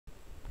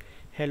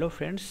Hello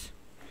friends,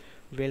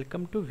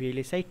 welcome to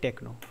VLSI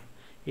Techno.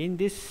 In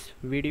this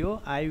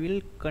video I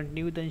will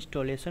continue the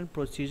installation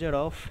procedure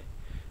of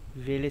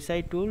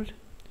VLSI tool.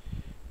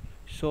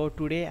 So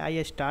today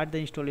I start the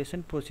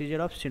installation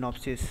procedure of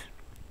Synopsys.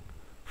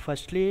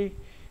 Firstly,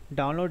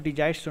 download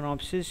desired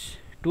Synopsys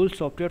tool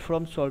software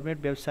from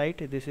Solvent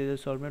website. This is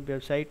a Solvent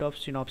website of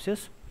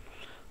Synopsys.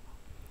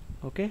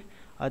 Okay.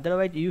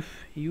 Otherwise,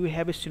 if you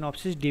have a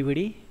Synopsys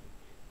DVD,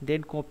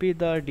 then copy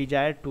the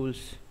desired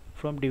tools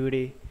from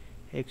DVD.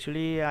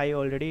 Actually, I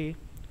already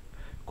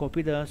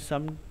copy the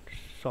some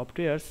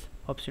softwares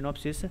of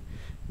Synopsys.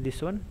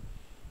 This one.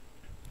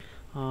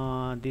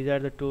 These are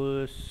the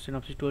tools,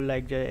 Synopsys tool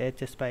like the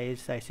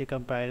Hspice, IC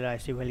compiler,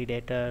 IC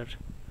validator,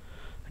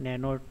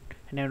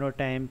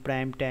 nanotime,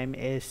 primetime,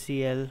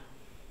 SCL,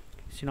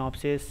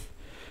 Synopsys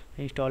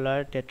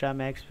installer,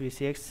 Tetramax,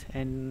 VCX,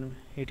 and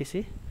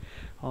etc.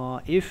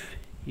 If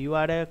you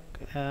are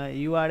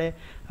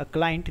a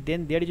client,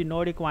 then there is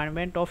no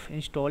requirement of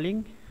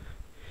installing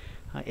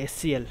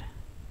SCL.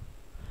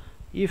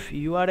 If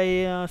you are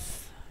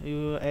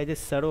you as a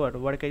server,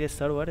 work as a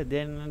server,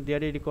 then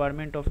there is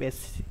requirement of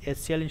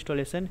SCL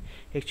installation.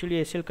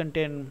 Actually, SCL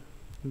contain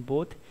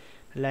both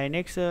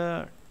Linux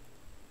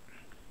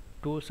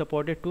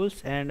supported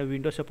tools and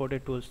Windows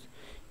supported tools.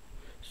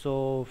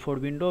 So for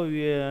Windows,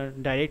 we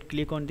direct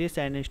click on this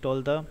and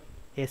install the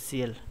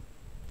SCL.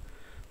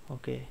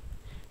 Okay,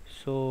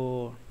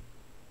 so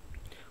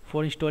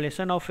for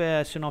installation of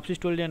Synopsys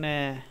tool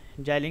and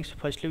Xilinx,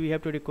 firstly we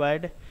have to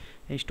require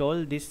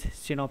install this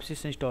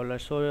Synopsys installer.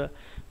 So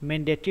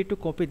mandatory to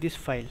copy this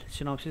file,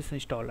 Synopsys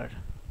installer.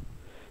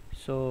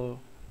 So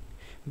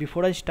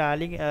before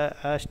installing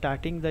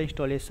starting the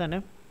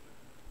installation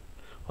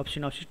of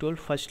Synopsys tool,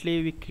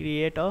 firstly we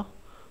create a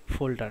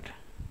folder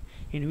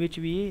in which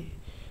we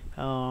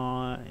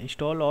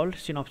install all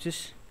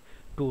Synopsys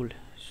tool.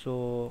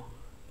 So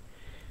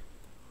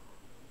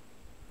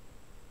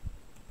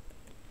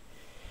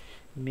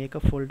make a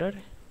folder,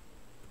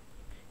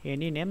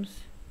 any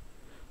names.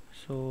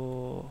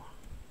 So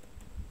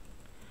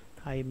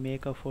I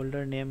make a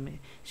folder name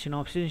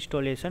Synopsys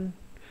installation,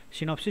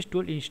 Synopsys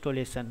tool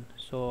installation.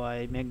 So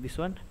I make this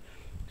one.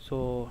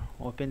 So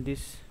open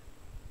this,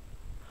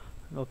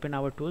 open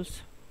our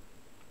tools,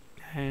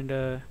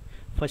 and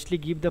firstly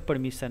give the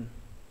permission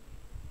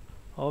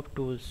of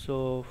tools.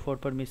 So for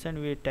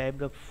permission we type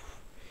the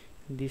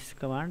this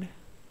command,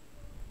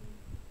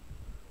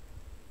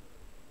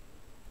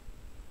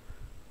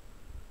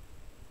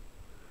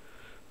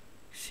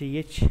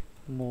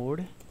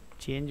 chmod,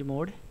 change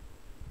mode,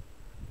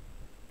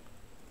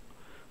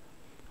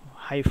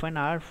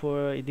 -r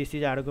for this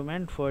is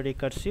argument for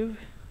recursive,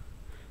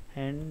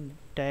 and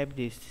type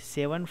this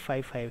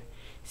 755.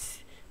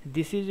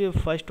 This is the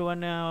first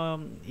one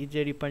is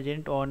a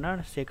represent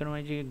owner, second one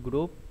is a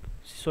group,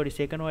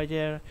 second one is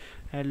a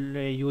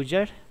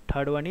user,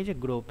 third one is a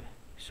group.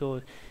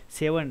 So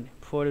 7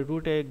 for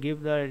root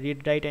give the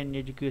read write and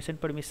execution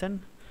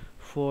permission.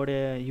 For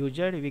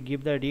user we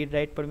give the read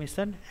write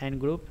permission, and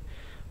group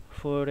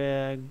for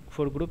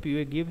group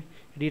you give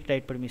read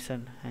write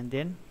permission, and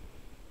then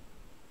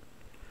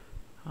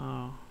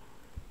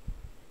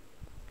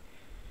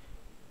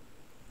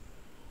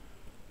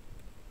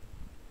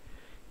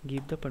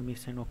give the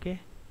permission. Okay,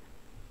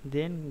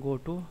 then go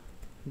to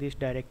this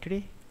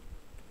directory,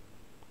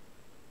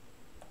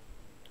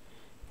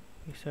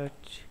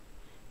 search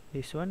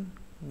this one,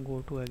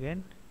 go to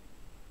again.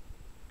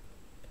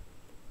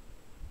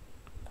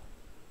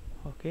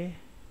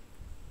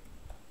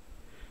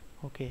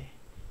 Okay,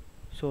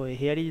 so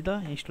here is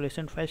the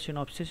installation file,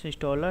 Synopsys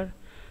installer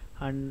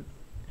and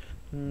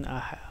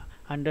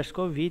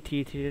underscore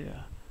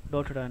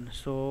v33.run.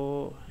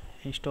 so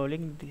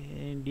installing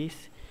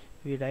this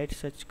we write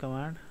such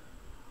command.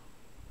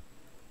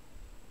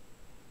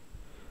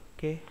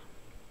 Okay,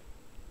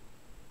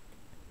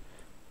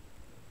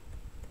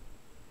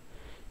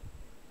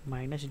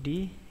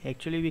 -d,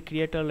 actually we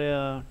create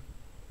a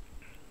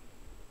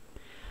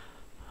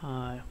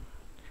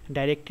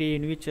directory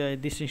in which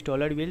this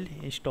installer will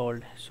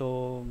installed. So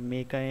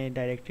make a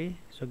directory,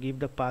 so give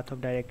the path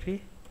of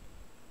directory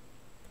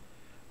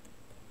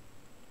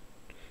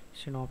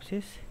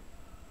Synopsys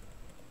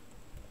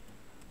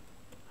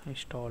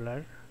installer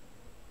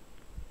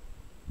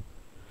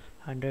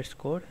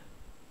underscore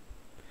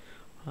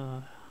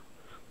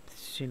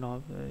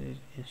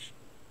Synopsys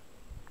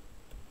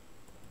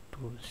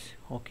tools.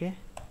 Okay,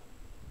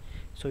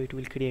 so it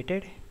will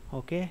created.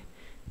 Okay,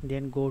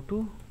 then go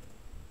to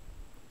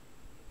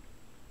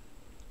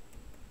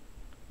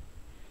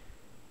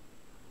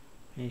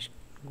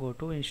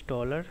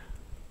installer,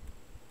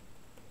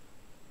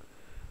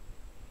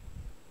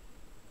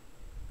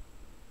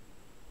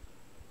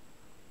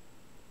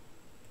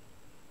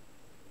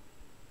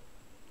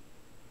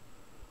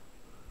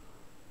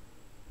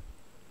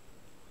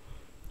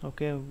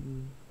 okay,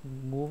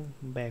 move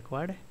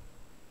backward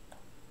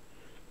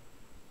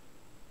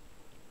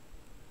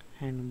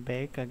and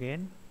back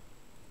again,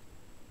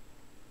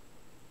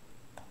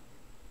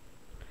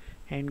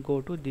 and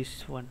go to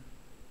this one.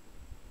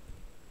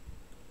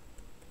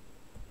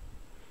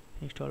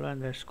 installer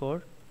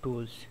underscore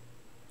tools.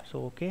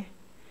 So okay,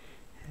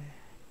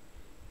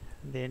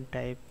 then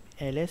type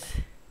ls,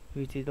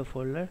 which is the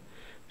folder.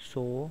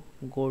 So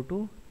go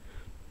to,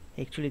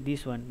 actually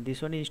this one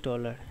is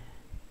installer,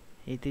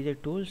 it is a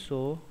tool.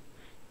 So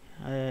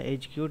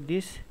execute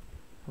this.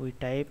 We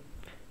type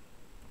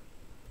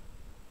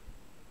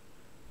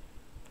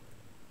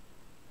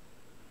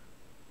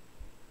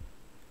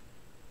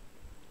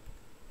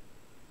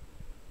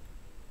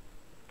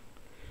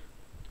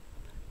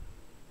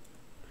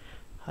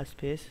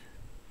Hspice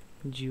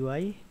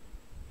GUI,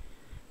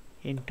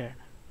 enter.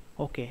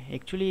 Okay,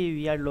 actually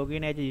we are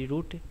logging as a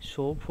root,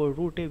 so for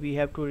root we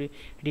have to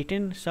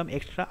return some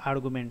extra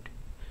argument.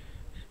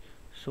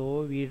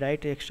 So we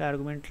write extra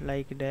argument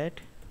like that.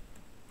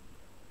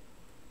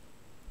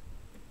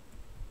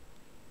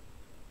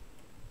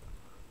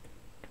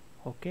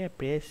 Okay,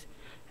 press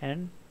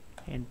and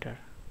enter.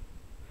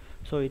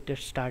 So it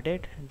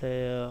started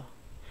the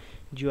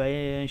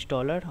GUI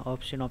installer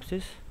of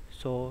Synopsys.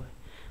 So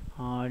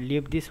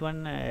leave this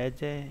one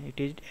as it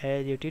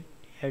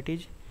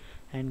is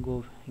and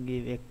go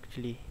give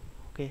actually.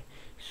 Okay,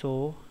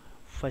 so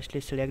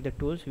firstly select the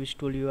tools, which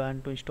tool you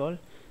want to install.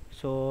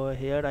 So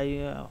here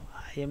I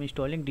am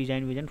installing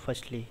Design Vision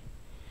firstly.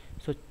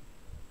 So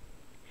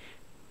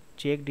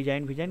check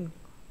Design Vision,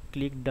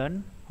 click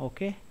done.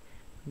 Okay,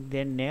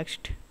 then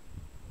next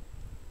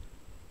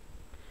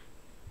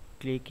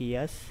click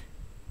yes.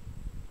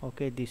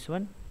 Okay, this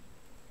one.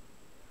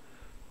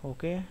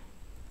 Okay,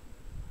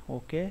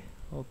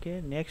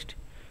 next,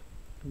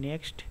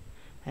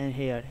 and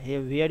here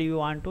where you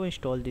want to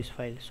install this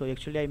file. So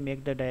actually I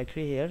make the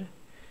directory here.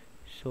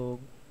 So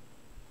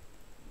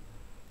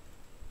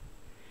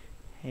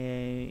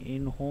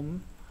in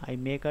home I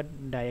make a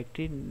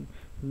directory,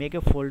 make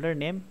a folder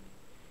name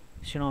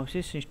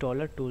Synopsys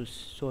installer tools.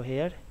 So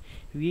here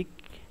we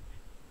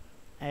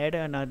add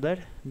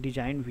another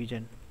Design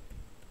Vision.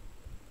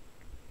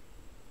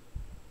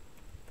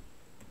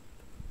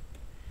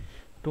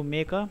 To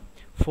make a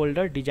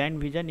folder Design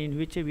Vision in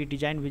which we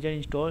Design Vision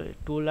install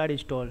tool are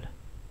installed,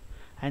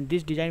 and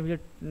this Design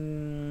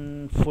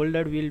Vision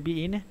folder will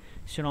be in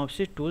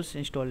Synopsys Tools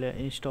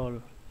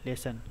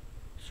installation.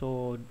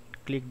 So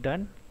click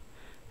done,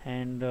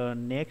 and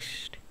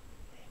next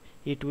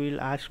it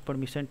will ask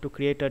permission to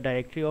create a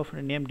directory of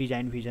name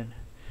Design Vision.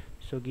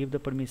 So give the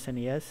permission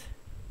yes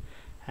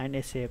and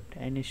accept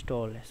and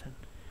installation.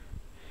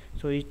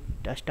 So it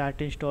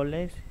start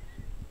install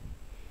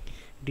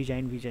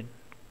Design Vision.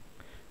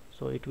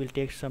 So it will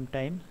take some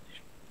time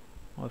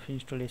of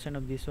installation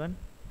of this one.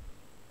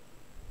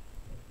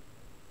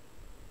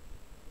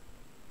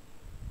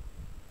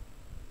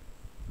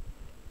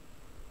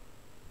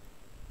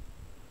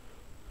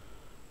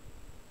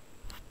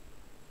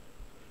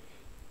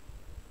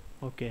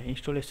 Okay,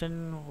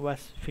 installation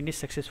was finished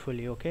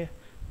successfully. Okay,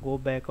 go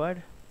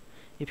backward.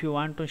 If you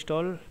want to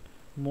install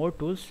more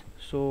tools,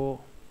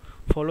 so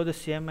follow the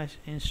same as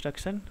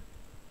instruction.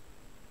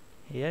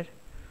 Here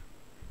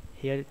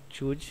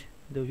choose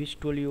the which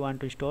tool you want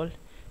to install.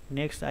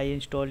 Next I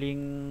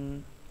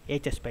installing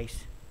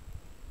Hspice.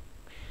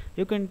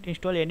 You can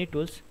install any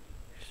tools.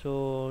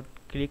 So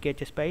click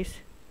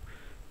Hspice,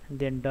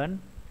 then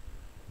done,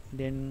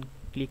 then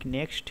click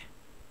next,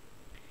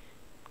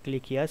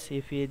 click yes.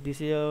 If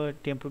this is a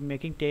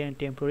making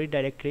temporary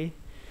directory,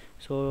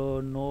 so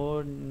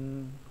no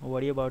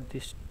worry about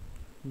these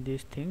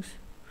things.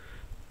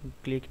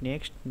 Click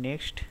next,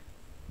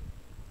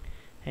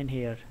 and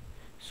here.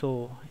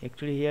 So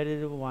actually here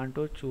is want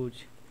to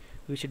choose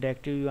which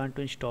directory you want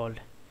to install.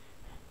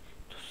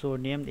 So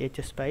name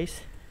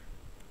Hspice,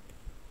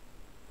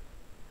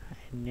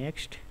 and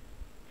next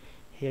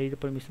here is the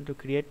permission to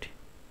create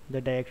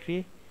the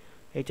directory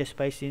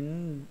Hspice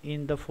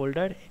in the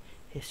folder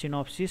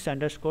Synopsys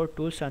underscore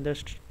tools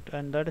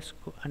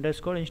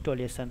underscore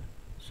installation.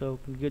 So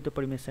give the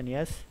permission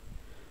yes,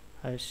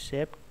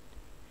 accept,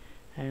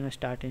 and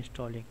start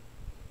installing.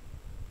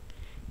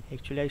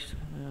 Actually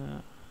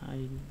I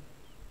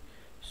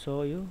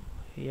show you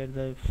here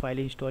the file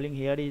installing.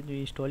 Here is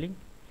installing.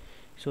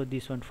 So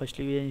this one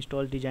firstly we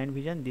install Design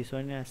Vision, this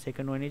one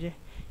second one is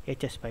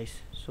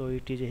Hspice. So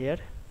it is here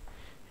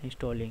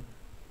installing.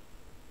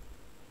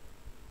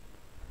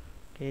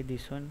 Okay,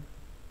 this one.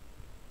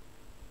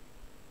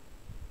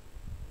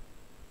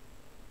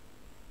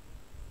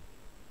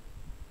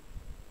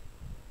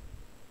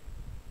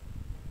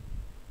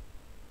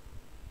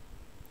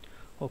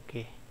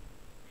 Okay,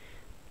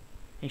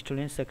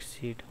 installation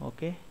succeed.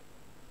 Okay,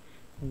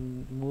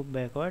 move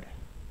backward,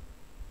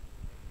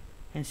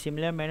 and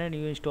similar manner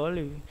you install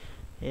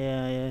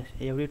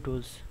every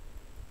tools.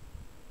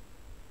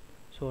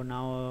 So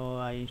now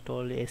I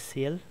install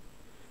SCL,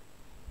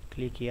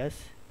 click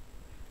yes,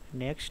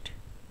 next.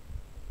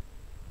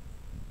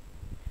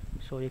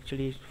 So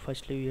actually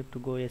firstly we have to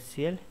go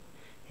SCL.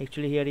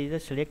 Actually here is a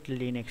select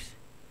Linux,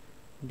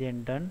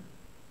 then done,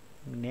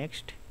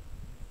 next.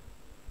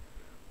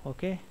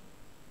 Okay,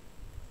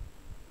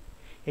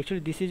 actually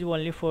this is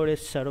only for a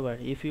server.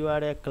 If you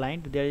are a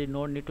client, there is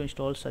no need to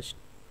install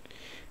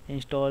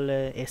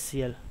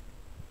SCL.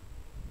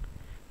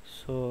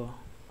 So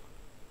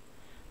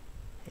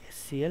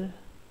SCL,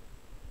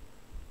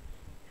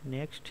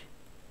 next.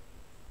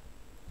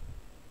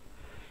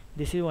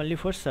 This is only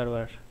for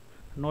server,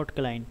 not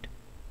client.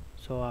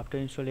 So after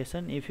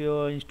installation, if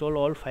you install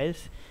all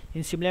files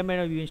in similar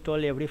manner, you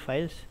install every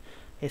files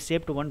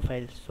except one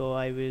file. So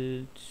I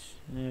will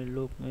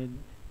look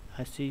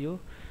I see you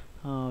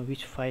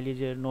which file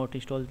is not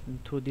installed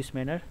through this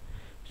manner.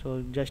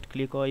 So just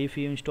click, or if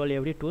you install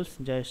every tools,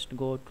 just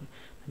go to,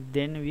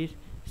 then we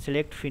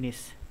select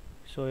finish.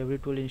 So every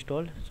tool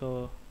installed,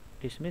 so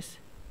dismiss.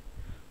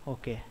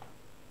 Okay.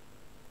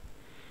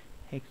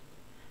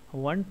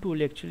 One tool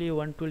is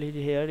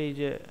here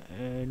is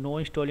no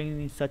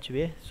installing in such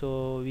way,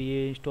 so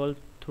we install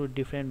through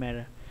different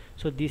manner.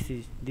 So this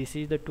is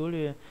the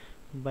tool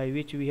by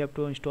which we have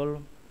to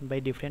install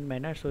by different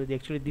manner. So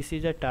actually this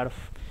is a tar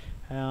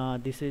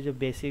this is a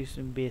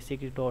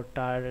basic dot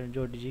tar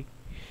gz.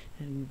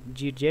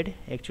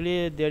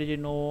 Actually there is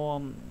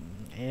no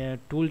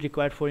tool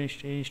required for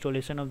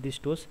installation of these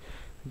tools.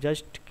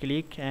 Just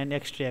click and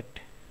extract.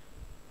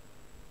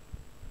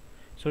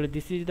 So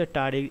this is the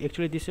tar.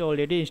 Actually this is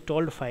already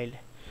installed file,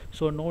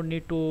 so no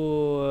need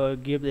to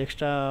give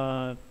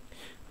extra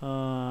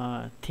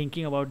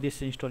thinking about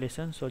this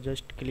installation. So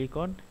just click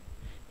on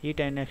it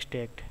and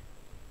extract.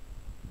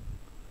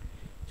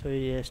 So it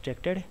is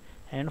extracted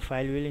and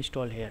file will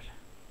install here.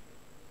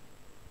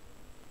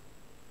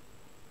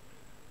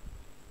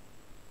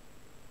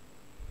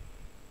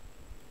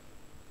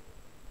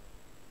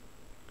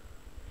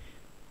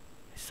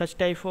 Such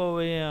type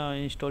of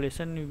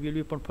installation will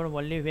be performed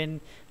only when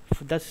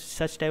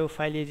such type of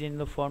file is in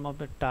the form of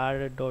a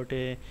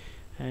tar.gz.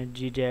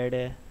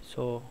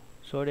 So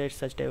that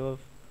such type of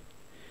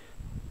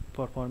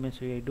performance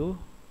we do.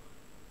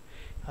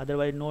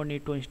 Otherwise no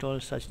need to install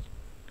such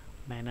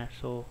manner.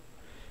 So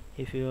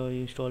if you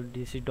install,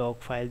 this is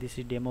doc file, this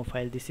is demo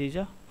file, this is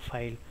a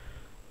file.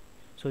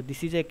 So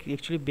this is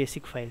actually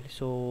basic file.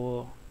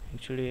 So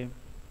actually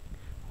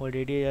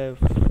already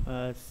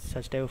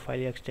such type of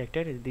file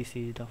extracted. This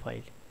is the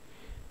file.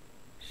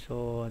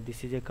 So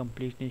this is a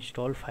complete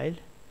install file.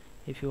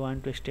 If you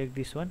want to extract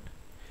this one,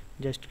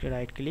 just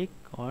right click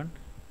on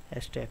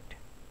extract.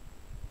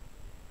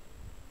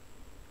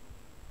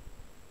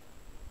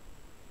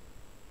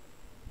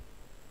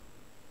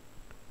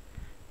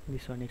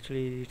 This one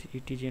actually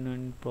it is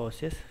in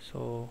process,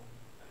 so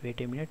wait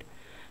a minute.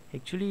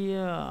 Actually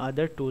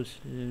other tools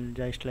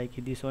just like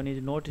this one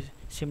is not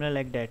similar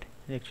like that.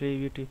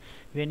 Actually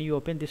when you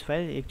open this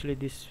file, actually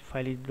this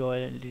file is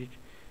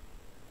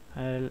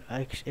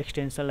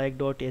extension like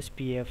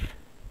 .spf,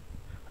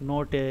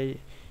 not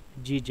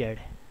gz.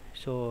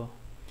 So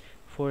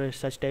for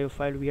such type of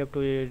file we have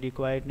to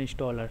require an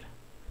installer.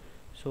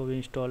 So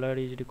installer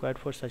is required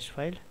for such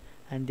file,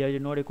 and there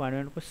is no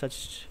requirement for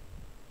such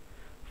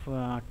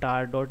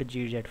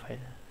tar.gz file.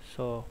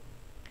 So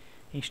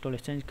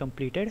installation is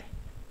completed.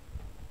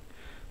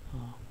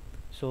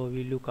 So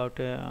we look out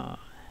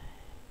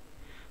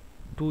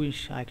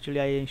actually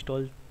I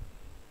installed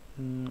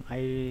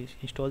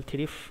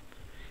three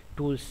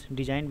tools: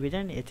 Design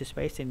Vision,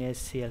 Hspice and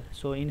SCL.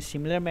 So in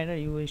similar manner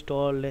you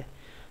install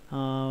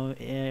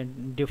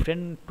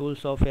different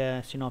tools of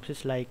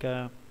Synopsys like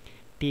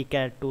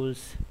TCAD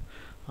tools,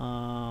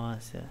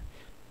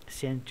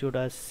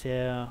 Synopsys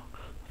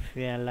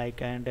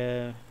like, and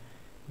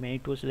many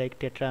tools like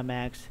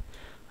Tetramax,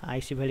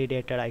 IC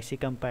Validator, IC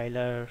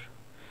Compiler,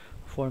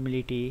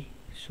 Formality.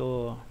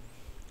 So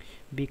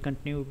be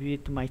continue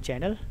with my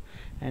channel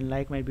and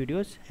like my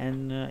videos,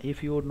 and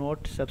if you would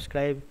not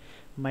subscribe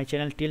my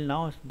channel till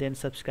now, then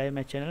subscribe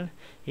my channel.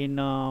 In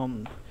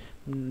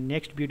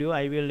next video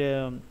I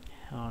will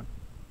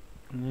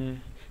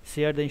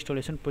share the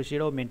installation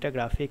procedure of Mentor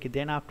graphic.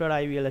 Then after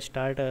I will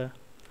start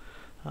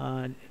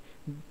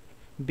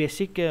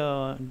basic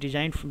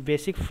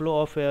basic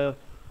flow of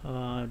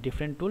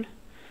different tool.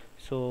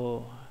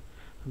 So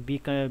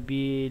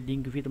be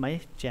linked with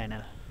my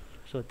channel.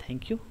 So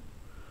thank you.